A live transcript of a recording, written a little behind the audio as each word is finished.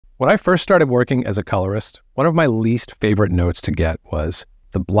When I first started working as a colorist, one of my least favorite notes to get was,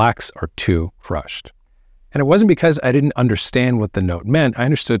 "The blacks are too crushed." And it wasn't because I didn't understand what the note meant. I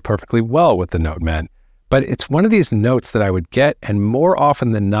understood perfectly well what the note meant. But it's one of these notes that I would get and more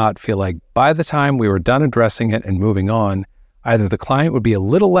often than not feel like by the time we were done addressing it and moving on, either the client would be a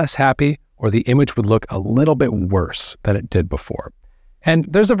little less happy or the image would look a little bit worse than it did before. And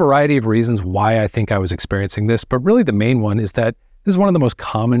there's a variety of reasons why I think I was experiencing this, but really the main one is that this is one of the most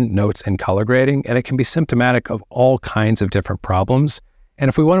common notes in color grading, and it can be symptomatic of all kinds of different problems. And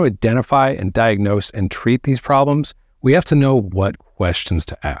if we want to identify and diagnose and treat these problems, we have to know what questions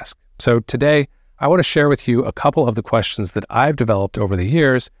to ask. So today, I want to share with you a couple of the questions that I've developed over the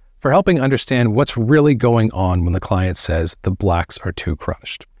years for helping understand what's really going on when the client says the blacks are too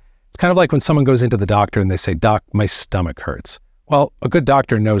crushed. It's kind of like when someone goes into the doctor and they say, "Doc, my stomach hurts." Well, a good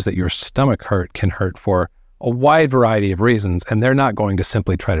doctor knows that your stomach hurt can hurt for a wide variety of reasons, and they're not going to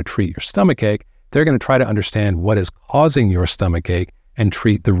simply try to treat your stomach ache. They're going to try to understand what is causing your stomach ache and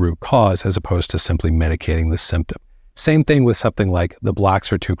treat the root cause as opposed to simply medicating the symptom. Same thing with something like the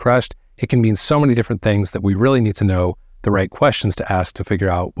blacks are too crushed. It can mean so many different things that we really need to know the right questions to ask to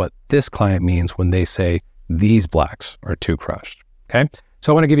figure out what this client means when they say these blacks are too crushed, okay?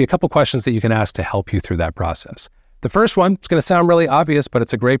 So I want to give you a couple questions that you can ask to help you through that process. The first one, it's going to sound really obvious, but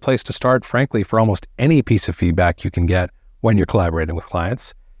it's a great place to start, frankly, for almost any piece of feedback you can get when you're collaborating with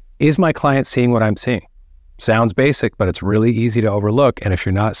clients. Is my client seeing what I'm seeing? Sounds basic, but it's really easy to overlook. And if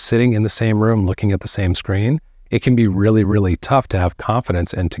you're not sitting in the same room looking at the same screen, it can be really, really tough to have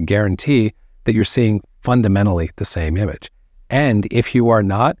confidence and to guarantee that you're seeing fundamentally the same image. And if you are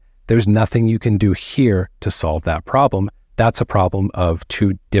not, there's nothing you can do here to solve that problem. That's a problem of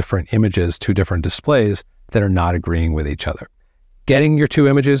two different images, two different displays that are not agreeing with each other. Getting your two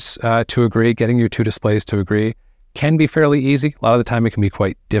images to agree, getting your two displays to agree can be fairly easy. A lot of the time it can be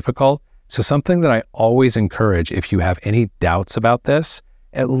quite difficult. So something that I always encourage, if you have any doubts about this,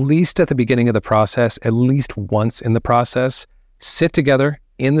 at least at the beginning of the process, at least once in the process, sit together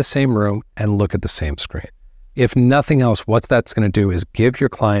in the same room and look at the same screen. If nothing else, what that's going to do is give your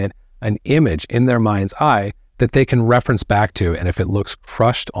client an image in their mind's eye that they can reference back to. And if it looks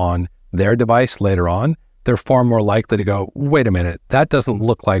crushed on their device later on, they're far more likely to go, "Wait a minute, that doesn't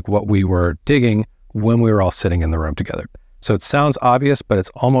look like what we were digging when we were all sitting in the room together." So it sounds obvious, but it's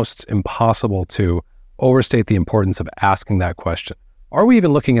almost impossible to overstate the importance of asking that question. Are we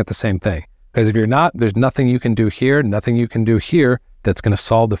even looking at the same thing? Because if you're not, there's nothing you can do here, nothing you can do here that's going to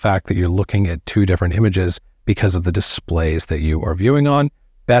solve the fact that you're looking at two different images because of the displays that you are viewing on.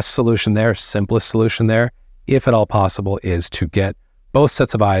 Best solution there, simplest solution there, if at all possible, is to get both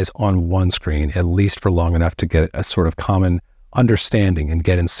sets of eyes on one screen, at least for long enough to get a sort of common understanding and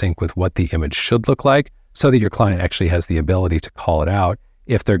get in sync with what the image should look like so that your client actually has the ability to call it out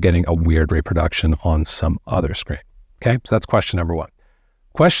if they're getting a weird reproduction on some other screen. Okay, so that's question number one.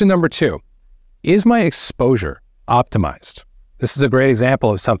 Question number two, is my exposure optimized? This is a great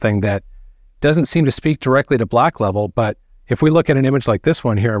example of something that doesn't seem to speak directly to black level, but if we look at an image like this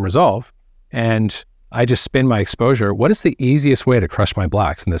one here in Resolve, and I just spin my exposure, what is the easiest way to crush my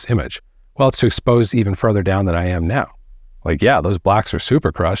blacks in this image? Well, it's to expose even further down than I am now. Like, yeah, those blacks are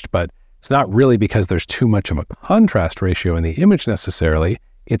super crushed, but it's not really because there's too much of a contrast ratio in the image necessarily.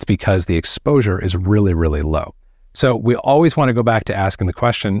 It's because the exposure is really, really low. So we always want to go back to asking the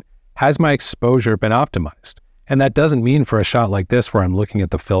question, has my exposure been optimized? And that doesn't mean for a shot like this where I'm looking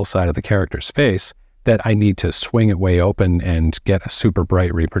at the fill side of the character's face that I need to swing it way open and get a super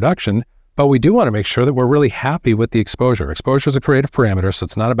bright reproduction. But we do want to make sure that we're really happy with the exposure. Exposure is a creative parameter, so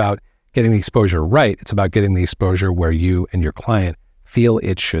it's not about getting the exposure right. It's about getting the exposure where you and your client feel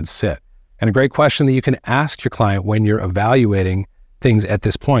it should sit. And a great question that you can ask your client when you're evaluating things at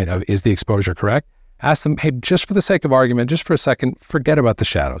this point of, is the exposure correct? Ask them, hey, just for the sake of argument, just for a second, forget about the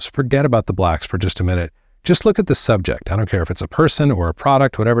shadows, forget about the blacks for just a minute. Just look at the subject. I don't care if it's a person or a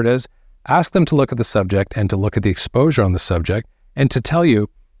product, whatever it is. Ask them to look at the subject and to look at the exposure on the subject and to tell you,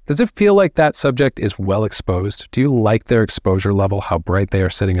 does it feel like that subject is well exposed? Do you like their exposure level, how bright they are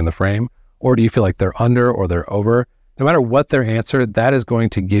sitting in the frame? Or do you feel like they're under or they're over? No matter what their answer, that is going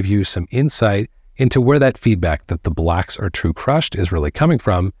to give you some insight into where that feedback that the blacks are too crushed is really coming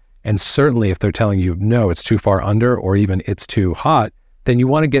from. And certainly if they're telling you, no, it's too far under or even it's too hot, then you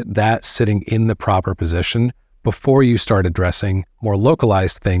want to get that sitting in the proper position before you start addressing more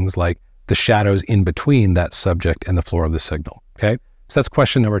localized things like the shadows in between that subject and the floor of the signal, okay? So that's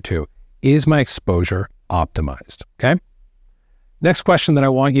question number two. Is my exposure optimized, okay? Next question that I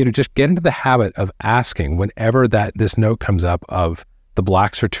want you to just get into the habit of asking whenever this note comes up of the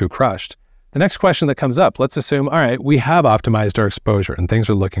blacks are too crushed. The next question that comes up, let's assume, all right, we have optimized our exposure and things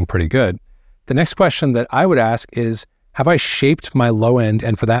are looking pretty good. The next question that I would ask is, have I shaped my low end,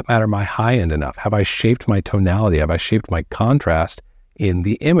 and for that matter, my high end enough? Have I shaped my tonality? Have I shaped my contrast in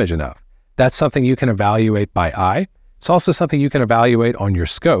the image enough? That's something you can evaluate by eye. It's also something you can evaluate on your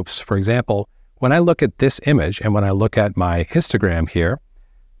scopes. For example, when I look at this image and when I look at my histogram here,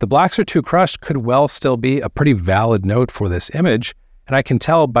 the blacks are too crushed could well still be a pretty valid note for this image. And I can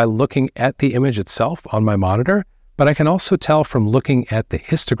tell by looking at the image itself on my monitor, but I can also tell from looking at the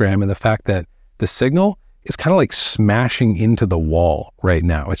histogram and the fact that the signal is kind of like smashing into the wall right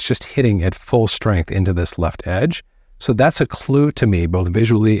now. It's just hitting at full strength into this left edge. So that's a clue to me, both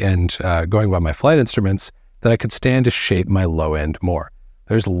visually and going by my flight instruments, that I could stand to shape my low end more.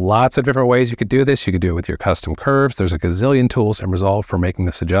 There's lots of different ways you could do this. You could do it with your custom curves. There's a gazillion tools in Resolve for making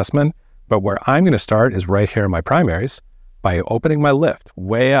this adjustment. But where I'm going to start is right here in my primaries by opening my lift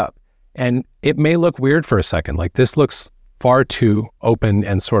way up. And it may look weird for a second, like this looks far too open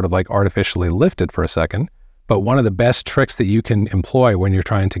and sort of like artificially lifted for a second. But one of the best tricks that you can employ when you're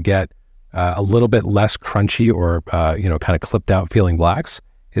trying to get a little bit less crunchy or, kind of clipped out feeling blacks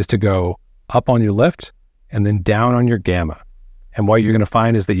is to go up on your lift and then down on your gamma. And what you're going to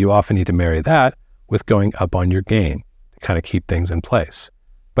find is that you often need to marry that with going up on your gain to kind of keep things in place.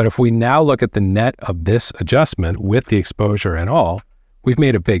 But if we now look at the net of this adjustment with the exposure and all, we've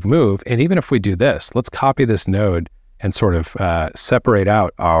made a big move. And even if we do this, let's copy this node and sort of separate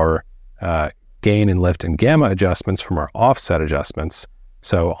out our gain and lift and gamma adjustments from our offset adjustments.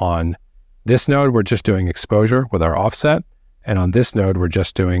 So on this node, we're just doing exposure with our offset. And on this node, we're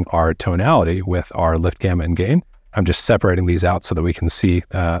just doing our tonality with our lift, gamma, and gain. I'm just separating these out so that we can see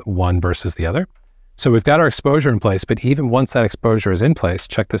one versus the other. So we've got our exposure in place, but even once that exposure is in place,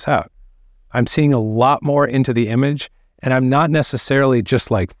 check this out. I'm seeing a lot more into the image, and I'm not necessarily just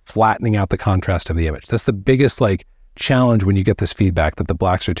like flattening out the contrast of the image. That's the biggest like challenge when you get this feedback that the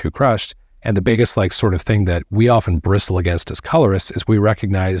blacks are too crushed. And the biggest like sort of thing that we often bristle against as colorists is we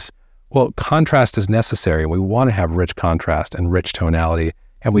recognize, well, contrast is necessary. We want to have rich contrast and rich tonality,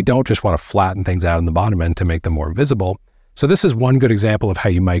 and we don't just want to flatten things out in the bottom end to make them more visible. So this is one good example of how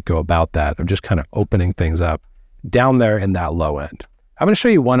you might go about that, of just kind of opening things up down there in that low end. I'm going to show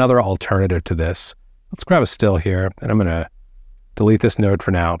you one other alternative to this. Let's grab a still here, and I'm going to delete this node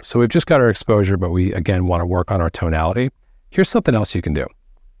for now. So we've just got our exposure, but we, again, want to work on our tonality. Here's something else you can do.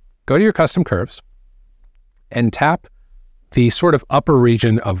 Go to your custom curves and tap the sort of upper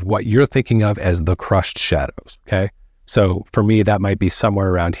region of what you're thinking of as the crushed shadows, okay? So for me, that might be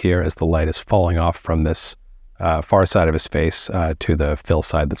somewhere around here as the light is falling off from this far side of his face to the fill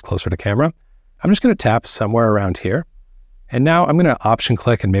side that's closer to camera. I'm just going to tap somewhere around here. And now I'm going to option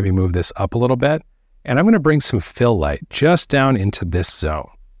click and maybe move this up a little bit. And I'm going to bring some fill light just down into this zone,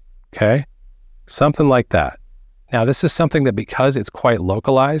 okay? Something like that. Now, this is something that because it's quite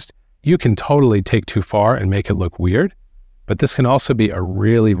localized, you can totally take too far and make it look weird. But this can also be a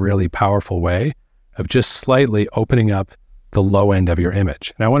really, really powerful way of just slightly opening up the low end of your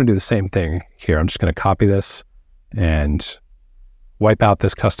image. And I want to do the same thing here. I'm just going to copy this and wipe out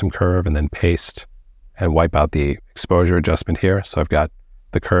this custom curve and then paste and wipe out the exposure adjustment here. So I've got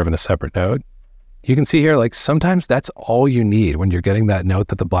the curve in a separate node. You can see here, like sometimes that's all you need when you're getting that note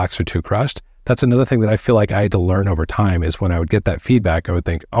that the blacks are too crushed. That's another thing that I feel like I had to learn over time is when I would get that feedback, I would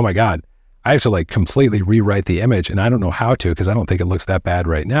think, oh my God, I have to like completely rewrite the image. And I don't know how to, because I don't think it looks that bad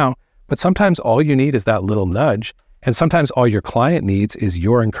right now. But sometimes all you need is that little nudge. And sometimes all your client needs is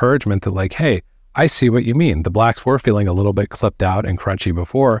your encouragement that like, hey, I see what you mean. The blacks were feeling a little bit clipped out and crunchy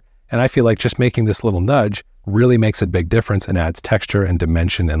before. And I feel like just making this little nudge really makes a big difference and adds texture and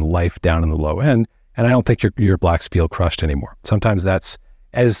dimension and life down in the low end. And I don't think your blacks feel crushed anymore. Sometimes that's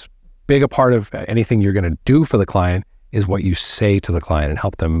as big a part of anything you're going to do for the client is what you say to the client and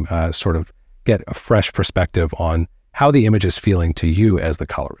help them sort of get a fresh perspective on how the image is feeling to you as the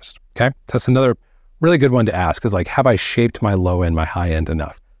colorist, okay? So that's another really good one to ask is like, have I shaped my low end, my high end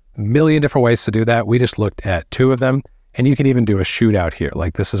enough? A million different ways to do that. We just looked at 2 of them, and you can even do a shootout here.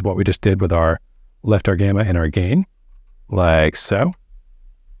 Like this is what we just did with our lift, our gamma, and our gain, like so.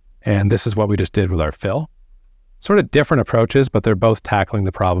 And this is what we just did with our fill. Sort of different approaches, but they're both tackling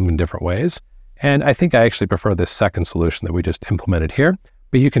the problem in different ways. And I think I actually prefer this second solution that we just implemented here,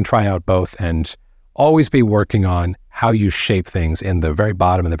 but you can try out both and always be working on how you shape things in the very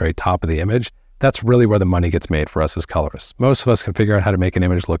bottom and the very top of the image. That's really where the money gets made for us as colorists. Most of us can figure out how to make an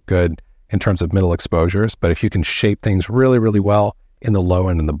image look good in terms of middle exposures, but if you can shape things really, really well in the low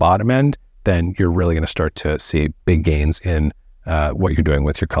end and the bottom end, then you're really going to start to see big gains in what you're doing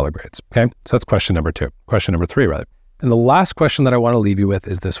with your color grades, okay? So that's question number 2. Question number 3, rather. And the last question that I want to leave you with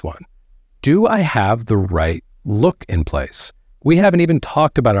is this one. do I have the right look in place? We haven't even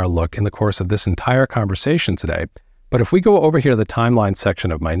talked about our look in the course of this entire conversation today, but if we go over here to the timeline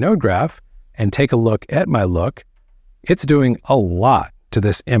section of my node graph and take a look at my look, it's doing a lot to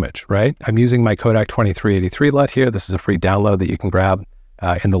this image, right? I'm using my Kodak 2383 LUT here. This is a free download that you can grab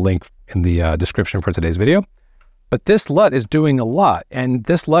in the link in the description for today's video. But this LUT is doing a lot, and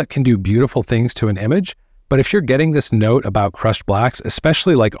this LUT can do beautiful things to an image. But if you're getting this note about crushed blacks,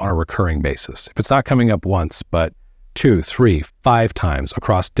 especially like on a recurring basis, if it's not coming up once, but 2, 3, 5 times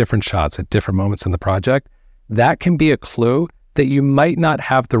across different shots at different moments in the project, that can be a clue that you might not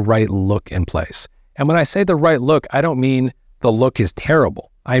have the right look in place. And when I say the right look, I don't mean the look is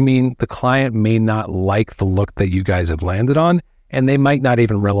terrible. I mean, the client may not like the look that you guys have landed on, and they might not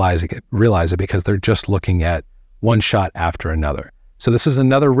even realize it because they're just looking at one shot after another. So this is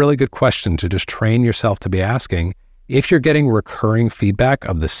another really good question to just train yourself to be asking. If you're getting recurring feedback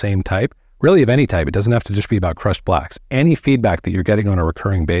of the same type, really of any type, it doesn't have to just be about crushed blacks. Any feedback that you're getting on a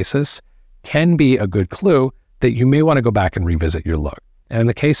recurring basis can be a good clue that you may want to go back and revisit your look. And in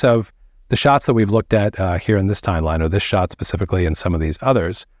the case of the shots that we've looked at here in this timeline, or this shot specifically and some of these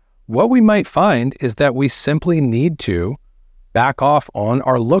others, what we might find is that we simply need to back off on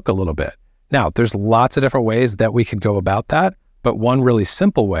our look a little bit. Now, there's lots of different ways that we could go about that, but one really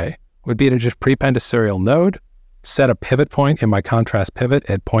simple way would be to just prepend a serial node, set a pivot point in my contrast pivot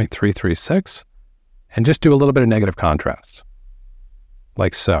at 0.336, and just do a little bit of negative contrast,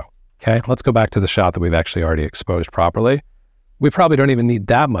 like so. Okay, let's go back to the shot that we've actually already exposed properly. We probably don't even need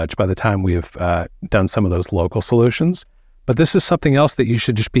that much by the time we've done some of those local solutions, but this is something else that you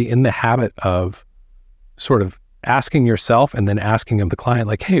should just be in the habit of sort of asking yourself and then asking of the client,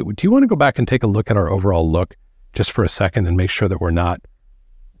 like, hey, do you want to go back and take a look at our overall look just for a second and make sure that we're not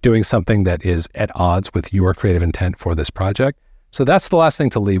doing something that is at odds with your creative intent for this project? So that's the last thing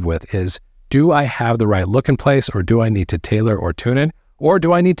to leave with is, do I have the right look in place, or do I need to tailor or tune it? Or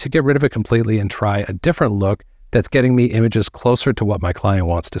do I need to get rid of it completely and try a different look that's getting me images closer to what my client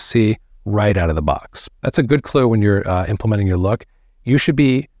wants to see right out of the box? That's a good clue when you're implementing your look. You should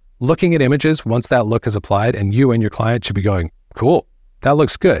be looking at images once that look is applied, and you and your client should be going, cool, that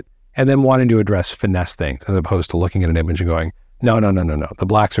looks good. And then wanting to address finesse things as opposed to looking at an image and going, no, the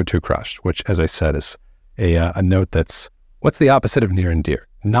blacks are too crushed, which, as I said, is a note that's, what's the opposite of near and dear?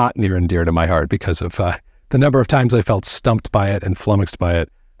 Not near and dear to my heart because of the number of times I felt stumped by it and flummoxed by it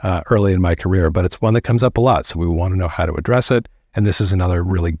early in my career, but it's one that comes up a lot. So we want to know how to address it. And this is another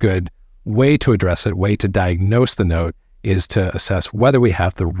really good way to address it, way to diagnose the note, is to assess whether we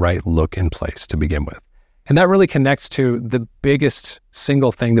have the right look in place to begin with. And that really connects to the biggest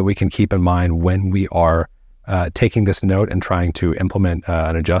single thing that we can keep in mind when we are taking this note and trying to implement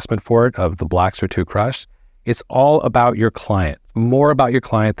an adjustment for it of the blacks are too crushed. It's all about your client, more about your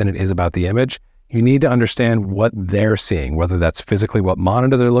client than it is about the image. You need to understand what they're seeing, whether that's physically what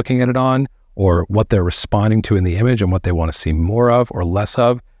monitor they're looking at it on, or what they're responding to in the image and what they want to see more of or less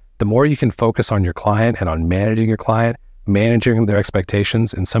of. The more you can focus on your client and on managing your client, managing their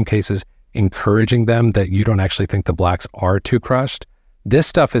expectations, in some cases, encouraging them that you don't actually think the blacks are too crushed. This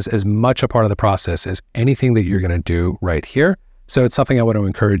stuff is as much a part of the process as anything that you're going to do right here. So it's something I want to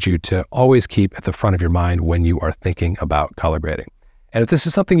encourage you to always keep at the front of your mind when you are thinking about color grading. And if this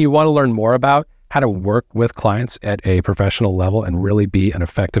is something you want to learn more about, how to work with clients at a professional level and really be an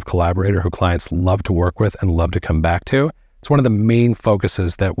effective collaborator who clients love to work with and love to come back to, it's one of the main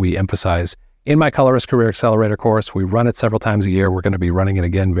focuses that we emphasize in my Colorist Career Accelerator course. We run it several times a year. We're going to be running it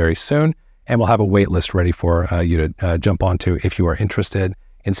again very soon, and we'll have a wait list ready for you to jump onto if you are interested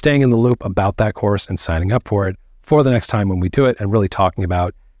in staying in the loop about that course and signing up for it for the next time when we do it, and really talking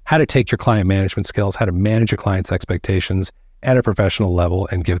about how to take your client management skills, how to manage your clients' expectations at a professional level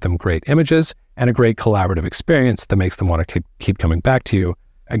and give them great images and a great collaborative experience that makes them want to keep coming back to you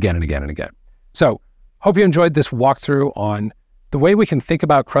again and again and again. So hope you enjoyed this walkthrough on the way we can think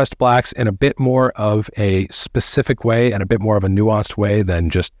about crushed blacks in a bit more of a specific way and a bit more of a nuanced way than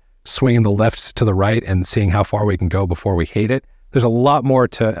just swinging the left to the right and seeing how far we can go before we hate it. There's a lot more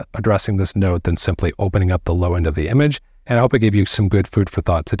to addressing this note than simply opening up the low end of the image. And I hope I gave you some good food for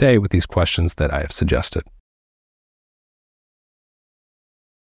thought today with these questions that I have suggested.